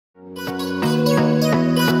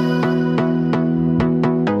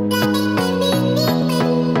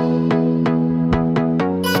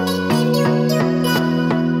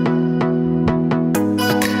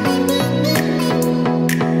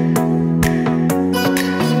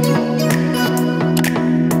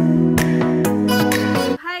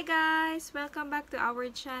our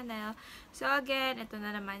channel. So again, ito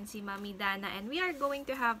na naman si Mami Dana and we are going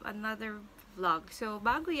to have another vlog. So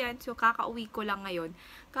bago yan, so kakauwi ko lang ngayon.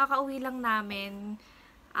 Kakauwi lang namin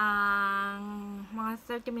ang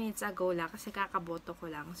mga 30 minutes ago lang kasi kakaboto ko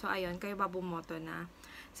lang. So ayun, kayo ba bumoto na?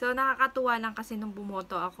 So nakakatuwa lang kasi nung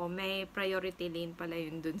bumoto ako, may priority lane pala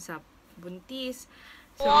yun dun sa buntis.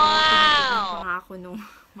 So tinitignan pa nga ako nung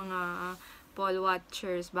mga poll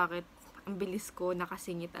watchers, bakit ang bilis ko,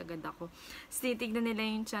 nakasingit agad ako. So, titignan nila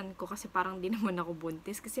yung tiyan ko kasi parang di naman ako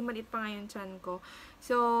buntis. Kasi maliit pa nga yung tiyan ko.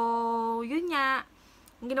 So, yun nga.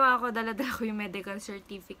 Ang ginawa ko, dala-dala ko yung medical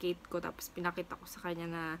certificate ko. Tapos, pinakita ko sa kanya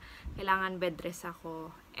na kailangan bed rest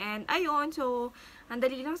ako. And, ayun. So, ang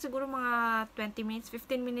dali lang siguro mga 20 minutes,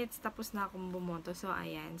 15 minutes. Tapos na akong bumoto. So,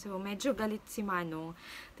 ayan. So, medyo galit si Manong.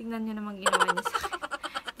 Tingnan nyo naman ginawa niya sa akin.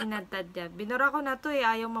 Tinadtad niya. Binura ko na to eh.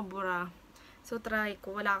 Ayaw mabura. So, try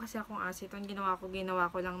ko. Wala kasi akong acetone. Ginawa ko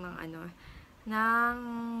lang ng ng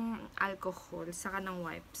alcohol. Saka ng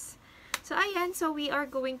wipes. So, ayan. So, we are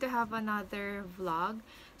going to have another vlog.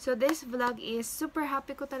 So, this vlog is super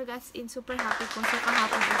happy ko talaga. As in, super happy ko. So,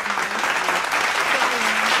 kahapon is Mother's Day. So,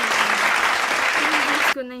 ayan. Pinigis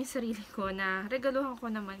ko na yung sarili ko na regaluhan ko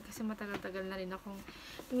naman. Kasi matagal-tagal na rin akong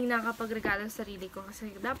hindi nakakapagregalo sa sarili ko.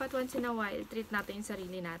 Kasi dapat once in a while, treat natin yung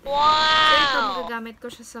sarili natin. Wow! So, ito, magagamit ko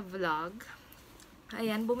siya sa vlog.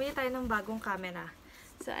 Ayan, bumili tayo ng bagong camera.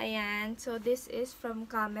 So, ayan. So, this is from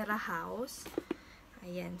Camera House.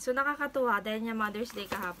 Ayan. So, nakakatuwa. Dahil niya Mother's Day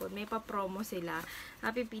kahapon, may pa-promo sila.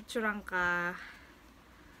 Pipicturean ka.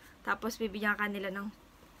 Tapos, bibigyan ka nila ng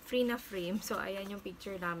free na frame. So, ayan yung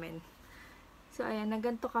picture namin. So, ayan.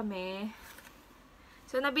 Naganto kami.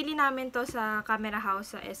 So, nabili namin to sa Camera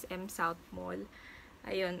House sa SM South Mall.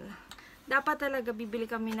 Ayun. Dapat talaga bibili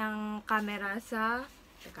kami ng camera sa...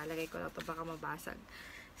 Nakalagay ko lang ito, baka mabasag.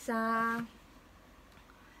 Sa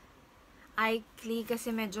iClick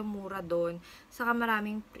kasi medyo mura doon. Saka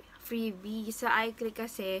maraming freebie. Sa iClick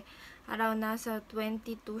kasi, around nasa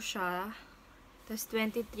 22 siya. Tapos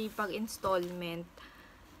 23 pag installment.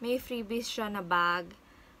 May freebies siya na bag.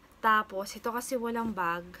 Tapos, ito kasi walang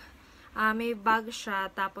bag. May bag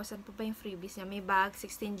siya. Tapos, ano pa ba yung freebies niya? May bag,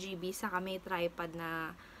 16GB. Saka may tripod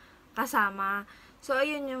na kasama. So,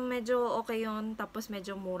 ayun yung medyo okay yun. Tapos,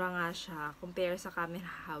 medyo mura nga siya compare sa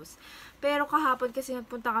Camera House. Pero, kahapon kasi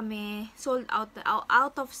nagpunta kami, sold out,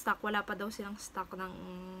 out of stock. Wala pa daw silang stock ng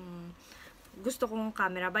gusto kong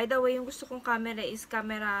camera. By the way, yung gusto kong camera is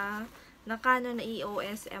camera na Canon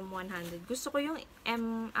Eos M100. Gusto ko yung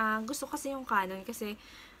gusto kasi yung Canon kasi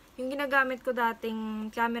yung ginagamit ko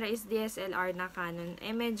dating camera is DSLR na Canon.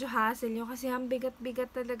 Medyo hassle yung kasi ang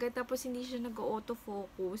bigat-bigat talaga. Tapos, hindi siya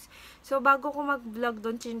nag-autofocus. So, bago ko mag-vlog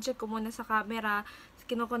doon, check ko muna sa camera.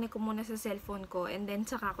 Kinukunik ko muna sa cellphone ko. And then,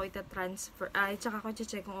 tsaka ko ita-transfer. Tsaka ko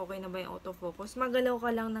check kung okay na ba yung autofocus. Magalaw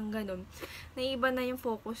ka lang ng ganun. Naiba na yung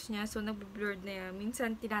focus niya. So, nag-blurred na yan.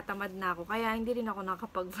 Minsan, tinatamad na ako. Kaya, hindi rin ako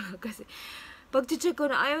nakapag-vlog kasi pag check ko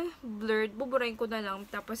na, ay, blurred, buburahin ko na lang,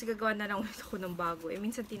 tapos gagawa na lang ulit ako ng bago.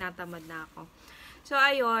 Minsan tinatamad na ako. So,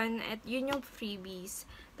 ayun, at yun yung freebies.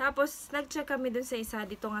 Tapos, nag-check kami dun sa isa,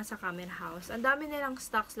 dito nga sa Camera House. Ang dami nilang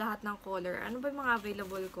stocks, lahat ng color. Ano ba yung mga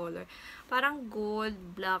available color? Parang gold,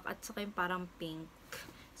 black, at saka yung parang pink.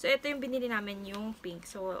 So, ito yung binili namin, yung pink.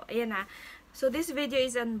 So, ayan na. So, this video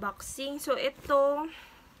is unboxing. So, ito...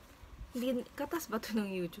 Hindi, katas ba ito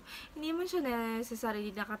ng YouTube? Hindi man siya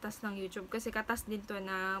necessarily na katas ng YouTube kasi katas din to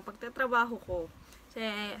ng pagtatrabaho ko. Kasi,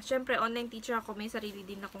 syempre, online teacher ako, may sarili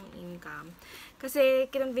din akong income.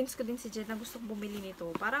 Kasi, kinonvince ko din si Jen na gusto kong bumili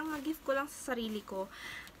nito. Parang gift ko lang sa sarili ko.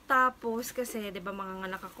 Tapos, kasi, di ba,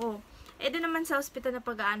 mga anak ako. Doon naman sa hospital na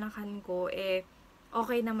pag-aanakan ko,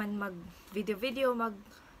 okay naman mag-video-video,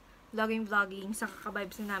 mag-vlogging, sa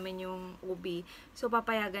kakabibes na namin yung OB. So,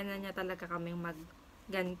 papayagan na niya talaga kaming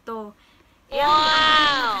ganto.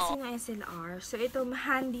 Wow! Kasi ng SLR. So, ito,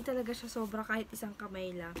 handy talaga siya sobra kahit isang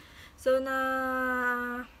kamay lang. So,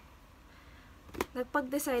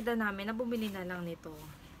 nagpag-decide na namin na bumili na lang nito.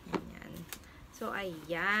 Ayan. So,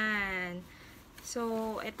 ayan.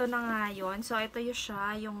 So, ito na nga yun. So, ito yung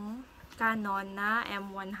siya, yung Canon na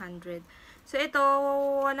M100. So, ito,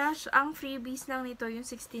 ang freebies lang nito, yung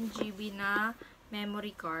 16GB na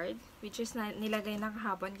memory card, which is nilagay na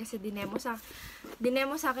kahapon kasi dinemo sa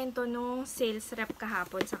akin to nung sales rep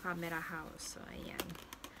kahapon sa Camera House. So, ayan.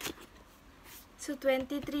 So,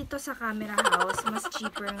 23 to sa Camera House. Mas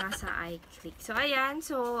cheaper nga sa iClick. So, ayan.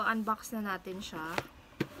 So, unbox na natin siya.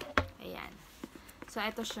 Ayan. So,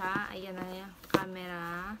 ito siya. Ayan na yung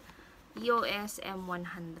camera. Eos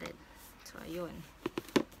M100. So, ayun.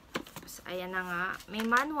 Tapos, ayan na nga. May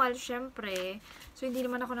manual, syempre. So, hindi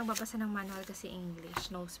naman ako nagbabasa ng manual kasi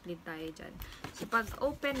English. No split tayo dyan. So, pag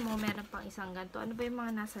open mo, meron pang isang ganito. Ano ba yung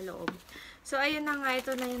mga nasa loob? So, ayun na nga.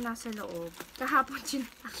 Ito na yung nasa loob. Kahapon,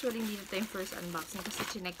 actually, hindi ito yung first unboxing kasi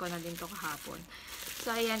chinek ko na din to kahapon.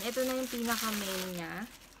 So, ayan. Ito na yung pinaka-main niya.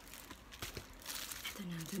 Ito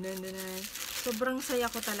na. Sobrang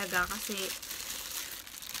saya ko talaga kasi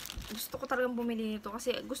gusto ko talagang bumili nito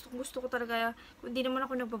kasi gusto ko talaga, kung hindi naman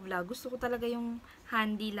ako nagpa-vlog, gusto ko talaga yung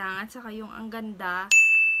handy lang at saka yung ang ganda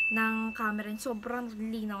ng camera, sobrang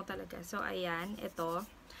linaw talaga. So, ayan, ito.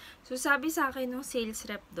 So, sabi sa akin nung sales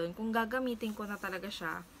rep doon, kung gagamitin ko na talaga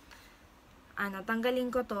siya, tanggalin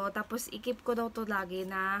ko to, tapos i-keep ko daw to lagi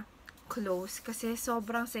na close kasi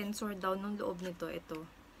sobrang sensor daw nung loob nito, ito.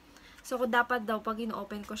 So, dapat daw, pag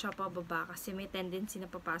in-open ko siya pababa kasi may tendency na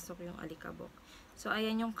papasok yung alikabok. So,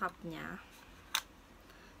 ayan yung cup niya.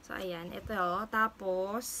 So, ayan. Ito,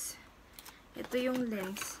 tapos, ito yung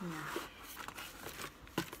lens niya.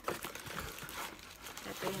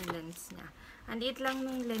 Ito yung lens niya. Ang liit lang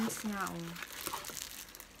ng lens niya, oh.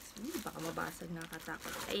 Baka mabasag,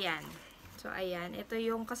 nakatakot. Ayan. So, ayan. Ito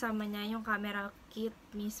yung kasama niya, yung camera kit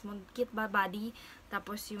mismo. Kit ba, body.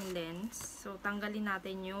 Tapos, yung lens. So, tanggalin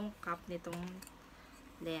natin yung cap nitong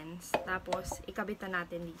lens. Tapos, ikabitan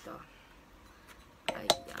natin dito.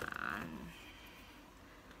 Ayan.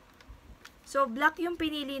 So, black yung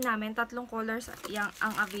pinili namin. 3 colors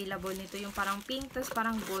ang available nito. Yung parang pink, tapos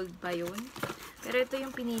parang gold pa yun. Pero ito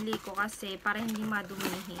yung pinili ko kasi para hindi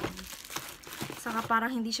madumihin. Saka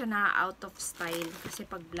parang hindi siya na-out of style. Kasi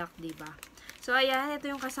pag black, diba? So, ayan.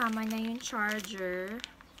 Ito yung kasama niya, yung charger.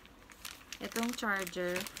 Itong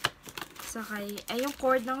charger. Saka, yung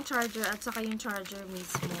cord ng charger at saka yung charger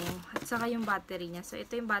mismo. At saka yung battery niya. So,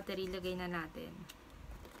 ito yung battery. Lagay na natin.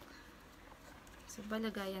 So,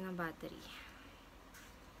 balagayan ng battery.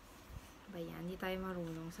 Bayan, hindi tayo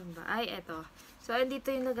marunong. Saan ba? Ay, eto. So,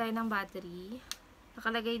 dito yung lagay ng battery.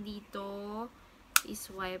 Nakalagay dito.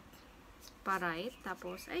 I-swipe pa right.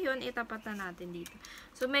 Tapos, ayun, itapat na natin dito.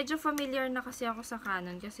 So, medyo familiar na kasi ako sa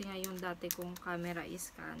Canon. Kasi nga yung dati kong camera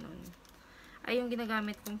is Canon. Ay, yung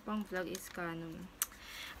ginagamit kong pang vlog is Canon.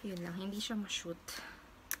 Ayun lang, hindi siya ma-shoot.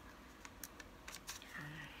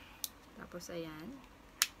 Ayan. Tapos, ayan.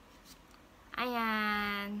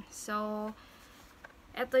 Ayan. So,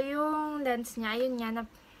 ito yung lens niya. Ayun nga na,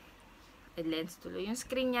 lens tuloy. Yung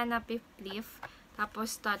screen niya na flip.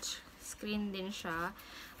 Tapos, touch screen din siya.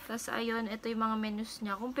 Tapos, ayun, ito yung mga menus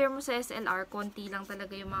niya. Compare mo sa SLR, konti lang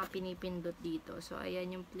talaga yung mga pinipindot dito. So,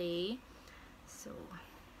 ayan yung play. So,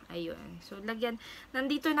 ayun. So, lagyan.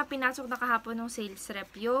 Nandito na pinasok na kahapon ng sales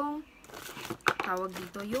rep yung tawag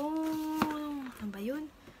dito. Yung, ano ba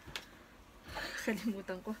yun?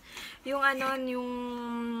 Kalimutan ko. Yung yung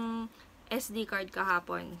SD card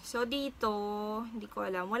kahapon. So, dito, hindi ko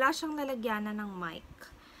alam. Wala siyang lalagyanan ng mic.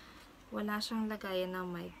 Wala siyang lagayan ng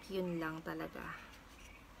mic. Yun lang talaga.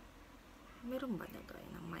 Meron ba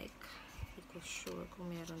lagayan ng mic? Hindi ko sure kung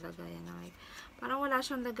meron lagayan ng mic. Parang wala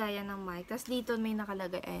siyang lagayan ng mic. Tapos dito may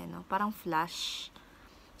nakalagay, ayan o, parang flash.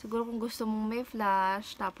 Siguro kung gusto mong may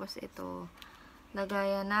flash, tapos ito,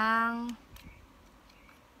 lagayan ng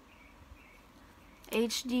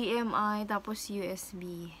HDMI, tapos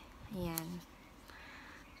USB. Ayan.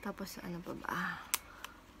 Tapos, ano pa ba?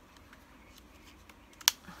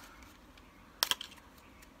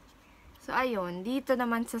 So, ayun. Dito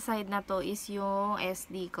naman sa side na to is yung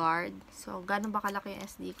SD card. So, gano'n ba kalaki yung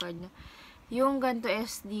SD card na? Yung ganito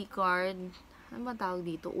SD card, ano ba tawag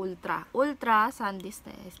dito? Ultra. Ultra SanDisk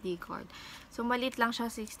na SD card. So, maliit lang siya,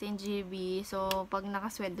 16 GB. So, pag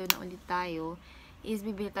nakasweldo na ulit tayo, is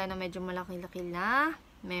bibili tayo na medyo malaki-laki na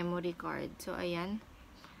memory card. So, ayan.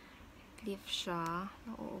 Clip siya.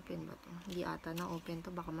 Na-open ba to? Hindi ata na-open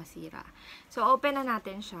to. Baka masira. So, open na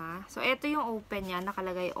natin siya. So, ito yung open niya.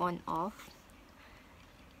 Nakalagay on-off.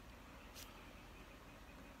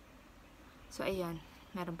 So, ayan.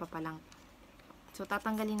 Meron pa palang. So,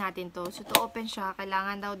 tatanggalin natin to. So, to open siya,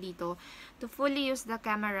 kailangan daw dito, to fully use the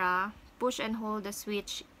camera, push and hold the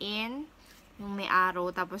switch in, yung may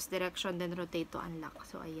arrow, tapos direction, then rotate to unlock.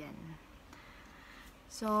 So, ayan.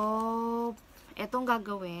 So, etong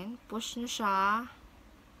gagawin, push nyo siya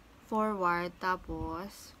forward,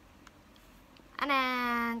 tapos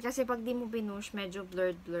anan! Kasi pag di mo pinush, medyo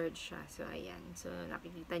blurred siya. So, ayan. So,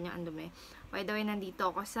 nakikita nyo ang dumi. By the way, nandito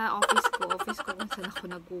ako sa office ko. Office ko kung saan ako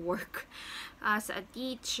nag-work. As a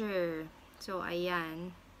teacher. So, ayan.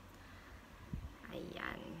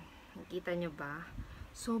 Ayan. Nakita nyo ba?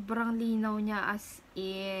 Sobrang linaw niya as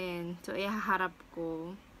in. So, ihaharap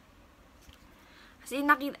ko. Kasi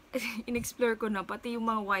in-explore ko na, pati yung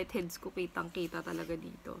mga whiteheads ko kitang-kita talaga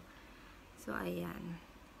dito. So, ayan.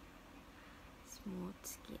 Smooth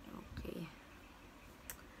skin. Okay.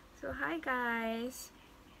 So, hi guys!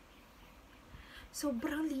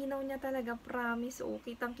 Sobrang linaw niya talaga, promise. Oh,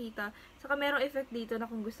 kitang-kita. Saka merong effect dito na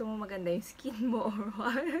kung gusto mo maganda yung skin mo or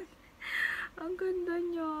what. Ang ganda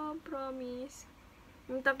niya, promise.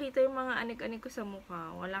 Kitang-kita yung mga anik-anik ko sa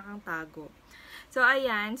mukha. Wala kang tago. So,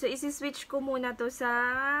 ayan. So, isi-switch ko muna to sa...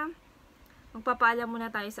 Magpapaalam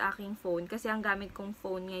muna tayo sa aking phone. Kasi ang gamit kong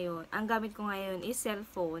phone ngayon, ang gamit ko ngayon is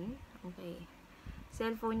cellphone. Okay.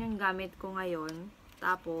 Cellphone yung gamit ko ngayon.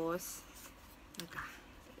 Tapos,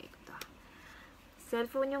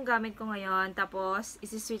 cellphone yung gamit ko ngayon. Tapos,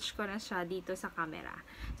 isi-switch ko na siya dito sa camera.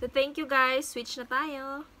 So, thank you guys. Switch na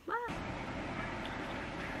tayo. Bye!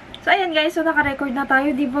 So, ayan guys. So, naka-record na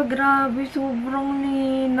tayo. Diba? Grabe. Sobrang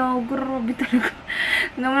linaw. Grabe talaga.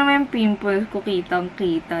 Naman yung pimples ko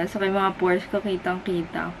kitang-kita. So, yung mga pores ko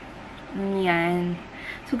kitang-kita. Ayan.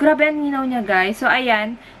 So, grabe ang linaw niya guys. So,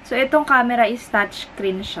 ayan. So, itong camera is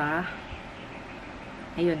touchscreen siya.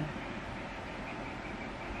 Ayun.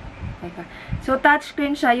 So,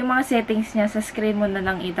 touchscreen siya. Yung mga settings niya sa screen mo na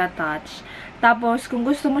lang ita-touch. Tapos, kung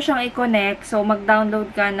gusto mo siyang i-connect, so,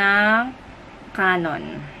 mag-download ka ng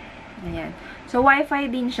Canon. Ayan. So, Wi-Fi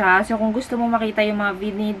din siya. So, kung gusto mo makita yung mga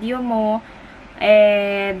video mo,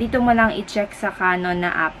 dito mo lang i-check sa Canon na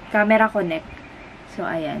app. Camera Connect. So,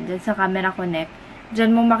 ayan. Dyan sa Camera Connect.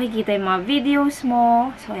 Dyan mo makikita yung mga videos mo.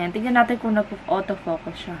 So, ayan. Tingnan natin kung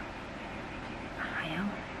nag-autofocus siya.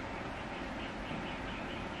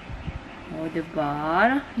 O,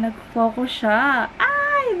 diba? Nag-focus siya.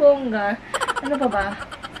 Ay, bongga. Ano pa ba?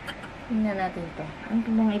 Tingnan natin to. Ano pa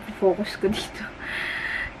mga ipifocus ko dito?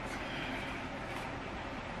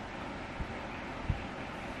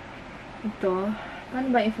 Ito. Paano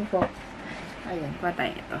ba ipifocus? Ayan,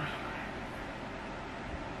 patay ito.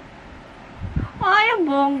 Ay, ang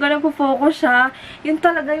bongga. Nag-focus siya. Yun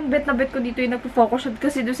talaga yung bet na bet ko dito yung nag-focus siya.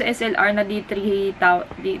 Kasi doon sa SLR na D13,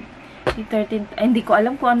 ay, hindi ko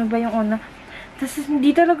alam kung ano ba yung una. Tapos, hindi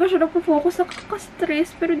talaga siya nagpo-focus.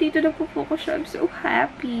 Nakaka-stress. Pero dito nagpo-focus siya. I'm so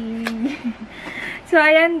happy. So,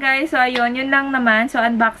 ayan guys. So, ayun. Yun lang naman. So,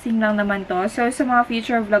 unboxing lang naman to. So, sa mga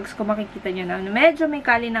future vlogs ko, makikita nyo na medyo may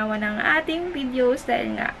kalinawan ng ating videos.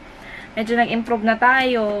 Dahil nga, medyo nag-improve na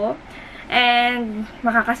tayo. And,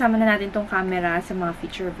 makakasama na natin tong camera sa mga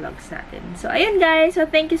future vlogs natin. So, ayun guys. So,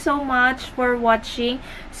 thank you so much for watching.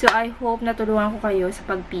 So, I hope natulungan ko kayo sa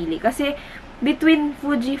pagpili. Kasi, between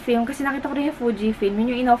Fujifilm, kasi nakita ko rin yung Fujifilm,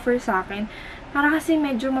 yun yung in-offer sa akin. Para kasi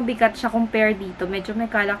medyo mabigat siya compare dito. Medyo may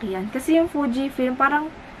kalakihan. Kasi yung Fujifilm, parang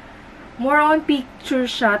more on picture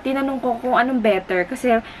siya. Tinanong ko kung anong better.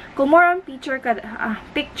 Kasi, kung more on picture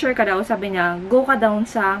ka daw, sabi niya, go ka down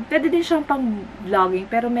sa, pwede din siyang pang vlogging,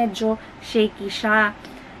 pero medyo shaky siya.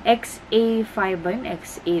 XA5 ba yun?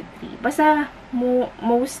 XA3. Basta,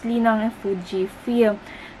 mostly ng Fujifilm.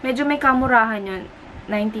 Medyo may kamurahan yun.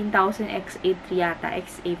 19,000 XA3 yata.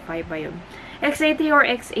 XA5 ba yun? XA3 or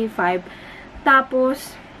XA5.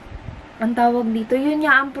 Tapos, ang tawag dito, yun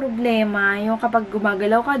nga ang problema. Yung kapag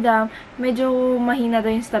gumagalaw ka daw, medyo mahina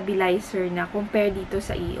daw yung stabilizer na compare dito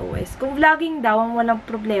sa EOS. Kung vlogging daw, walang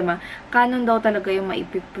problema. Canon daw talaga yung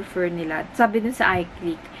maipiprefer nila. Sabi dun sa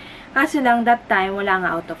iClick. Kaso lang, that time, wala nga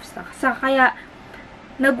out of stock. Kaya,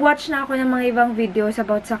 nag-watch na ako ng mga ibang videos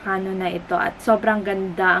about sa Canon na ito. At sobrang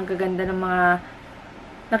ganda. Ang gaganda ng mga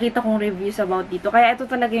nakita kong reviews about dito. Kaya ito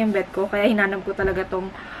talaga yung bet ko. Kaya hinanap ko talaga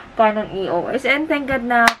tong Canon EOS. And thank God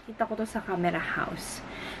na kita ko to sa camera house.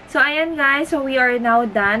 So, ayan guys. So, we are now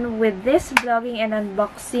done with this vlogging and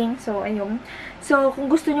unboxing. So, ayun. So, kung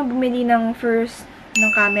gusto nyo bumili ng first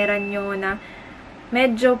ng camera nyo na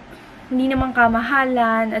medyo hindi naman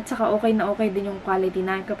kamahalan at saka okay na okay din yung quality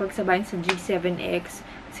na kapag sabayin sa G7X.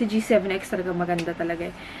 Si G7X talaga maganda talaga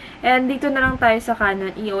eh. And dito na lang tayo sa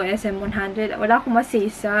Canon Eos M100. Wala akong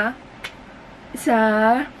masay sa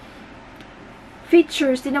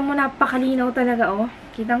features. Tingnan mo, napakalinaw talaga, oh.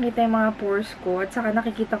 Kitang-kita yung mga pores ko. At saka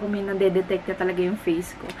nakikita ko may nade-detect na talaga yung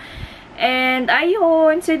face ko. And,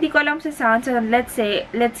 ayun. So, hindi ko alam sa sound. So, let's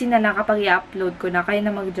see na lang kapag i-upload ko na. Kaya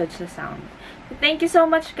na mag-judge sa sound. So, thank you so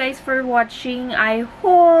much, guys, for watching. I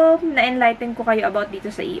hope na-enlighten ko kayo about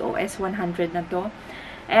dito sa EOS 100 na to.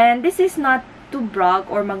 And, this is not to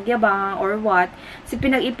brag or magyabang or what. Kasi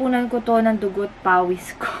pinag-ipunan ko to ng dugot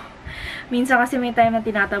pawis ko. Minsan kasi may time na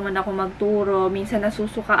tinatamad ako magturo. Minsan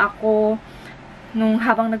nasusuka ako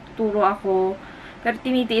habang nagtuturo ako. Pero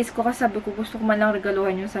tinitiis ko kasi sabi ko gusto ko man lang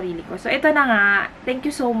regaluhan yung sarili ko. So, ito na nga. Thank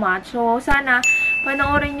you so much. So, sana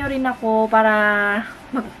panoorin nyo rin ako para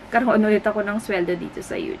magkaroon ulit ako ng sweldo dito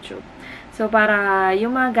sa YouTube. So, para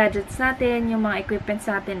yung mga gadgets natin, yung mga equipments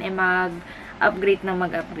natin, upgrade na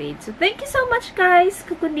mag-upgrade. So, thank you so much, guys!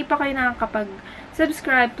 Kung hindi pa kayo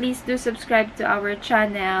nakakapag-subscribe, please do subscribe to our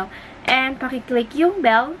channel. And, pakiclick yung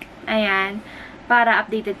bell. Ayan. Para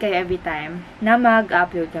updated kayo every time na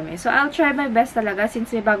mag-upload kami. So, I'll try my best talaga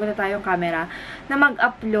since may bago na tayong camera na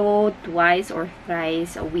mag-upload twice or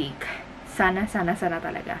thrice a week. Sana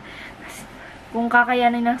talaga. Kung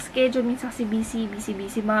kakayanin ng schedule, minsan kasi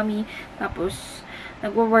busy mami. Tapos,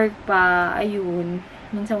 nagwo-work pa. Ayun.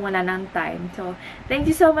 Minsan wala ng time. So, thank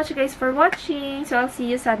you so much guys for watching. So, I'll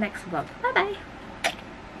see you sa next vlog. Bye-bye!